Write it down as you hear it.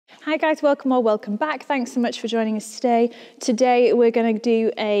Hi guys, welcome or welcome back. Thanks so much for joining us today. Today we're going to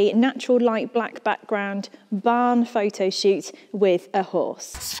do a natural light black background barn photo shoot with a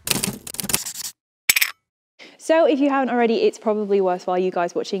horse. So if you haven't already, it's probably worthwhile you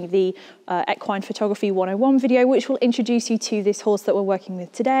guys watching the Equine Photography 101 video, which will introduce you to this horse that we're working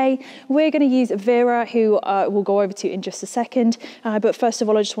with today. We're going to use Vera, who we'll go over to in just a second. But first of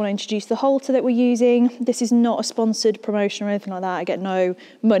all, I just want to introduce the halter that we're using. This is not a sponsored promotion or anything like that. I get no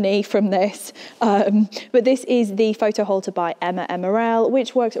money from this. But this is the photo halter by Emma MRL,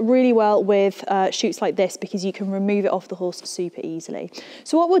 which works really well with shoots like this because you can remove it off the horse super easily.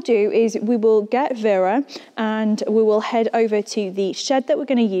 So what we'll do is we will get Vera and we will head over to the shed that we're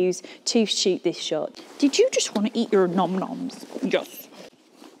going to use to shoot this shot. Did you just want to eat your nom-noms? Yes.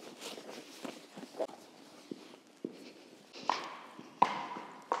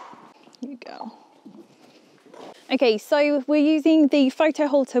 Here we go. Okay, so we're using the photo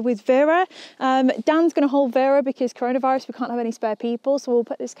halter with Vera. Dan's going to hold Vera because coronavirus, we can't have any spare people, so we'll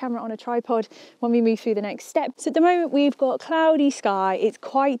put this camera on a tripod when we move through the next step. So at the moment we've got cloudy sky. It's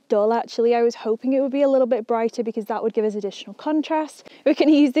quite dull actually. I was hoping it would be a little bit brighter because that would give us additional contrast. We're going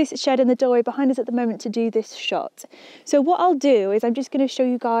to use this shed and the doorway behind us at the moment to do this shot. So what I'll do is I'm just going to show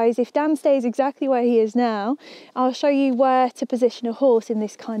you guys, if Dan stays exactly where he is now, I'll show you where to position a horse in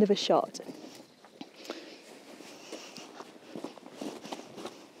this kind of a shot.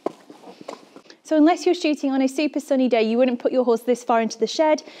 So unless you're shooting on a super sunny day, you wouldn't put your horse this far into the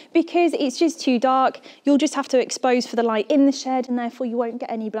shed because it's just too dark. You'll just have to expose for the light in the shed and therefore you won't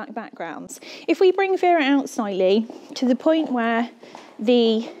get any black backgrounds. If we bring Vera out slightly to the point where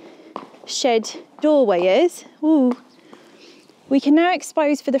the shed doorway is, we can now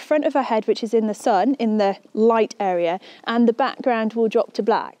expose for the front of her head, which is in the sun, in the light area, and the background will drop to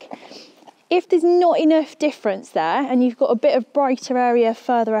black. If there's not enough difference there and you've got a bit of brighter area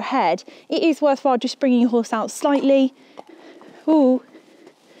further ahead, it is worthwhile just bringing your horse out slightly. But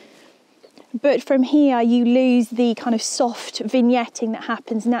from here you lose the kind of soft vignetting that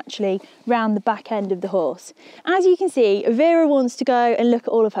happens naturally round the back end of the horse. As you can see, Vera wants to go and look at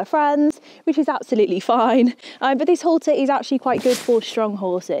all of her friends, which is absolutely fine. But this halter is actually quite good for strong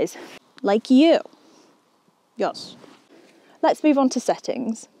horses, like you. Yes. Let's move on to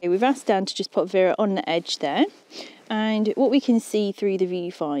settings. We've asked Dan to just put Vera on the edge there. And what we can see through the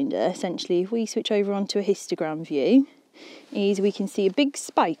viewfinder, essentially, if we switch over onto a histogram view, is we can see a big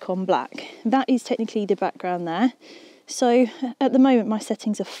spike on black. That is technically the background there. So at the moment, my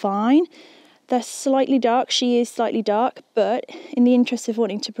settings are fine. They're slightly dark, she is slightly dark, but in the interest of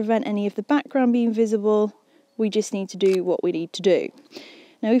wanting to prevent any of the background being visible, we just need to do what we need to do.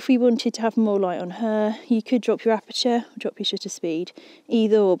 Now, if we wanted to have more light on her, you could drop your aperture or drop your shutter speed,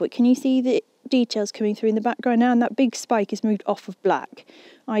 either or. But can you see the details coming through in the background now? And that big spike is moved off of black.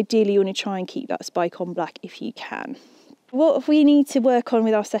 Ideally, you want to try and keep that spike on black if you can. What we need to work on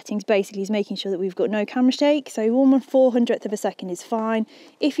with our settings basically is making sure that we've got no camera shake. So 1/400th of a second is fine.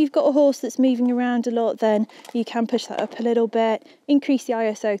 If you've got a horse that's moving around a lot, then you can push that up a little bit, increase the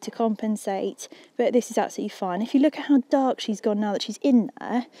ISO to compensate, but this is absolutely fine. If you look at how dark she's gone now that she's in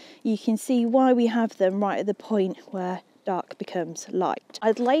there, you can see why we have them right at the point where dark becomes light.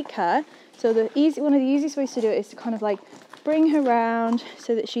 I'd like her, so one of the easiest ways to do it is to kind of like bring her round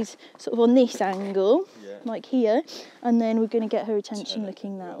so that she's sort of on this angle, like here, and then we're going to get her attention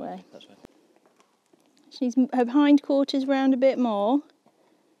looking that way. She's her hind quarters round a bit more.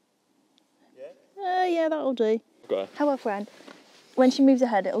 Yeah, that'll do. How about friend? When she moves her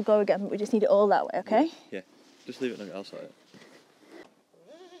head, it'll go again, but we just need it all that way, okay? Yeah. Just leave it outside.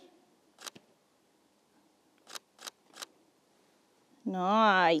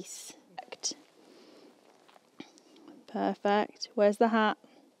 Nice. Perfect. Where's the hat?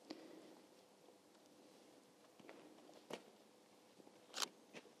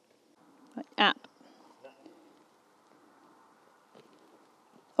 Like that.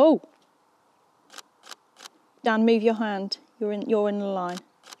 Oh! Dan, move your hand. You're in the line.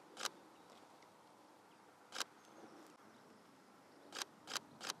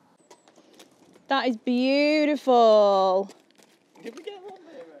 That is beautiful. Did we get one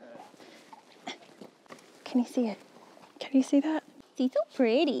there? Can you see it? Can you see that? She's so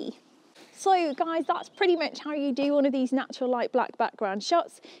pretty. So guys, that's pretty much how you do one of these natural light black background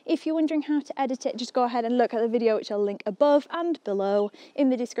shots. If you're wondering how to edit it, just go ahead and look at the video, which I'll link above and below in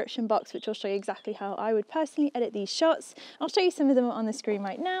the description box, which will show you exactly how I would personally edit these shots. I'll show you some of them on the screen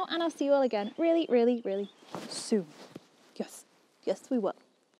right now, and I'll see you all again really, really, really soon. Yes, we will.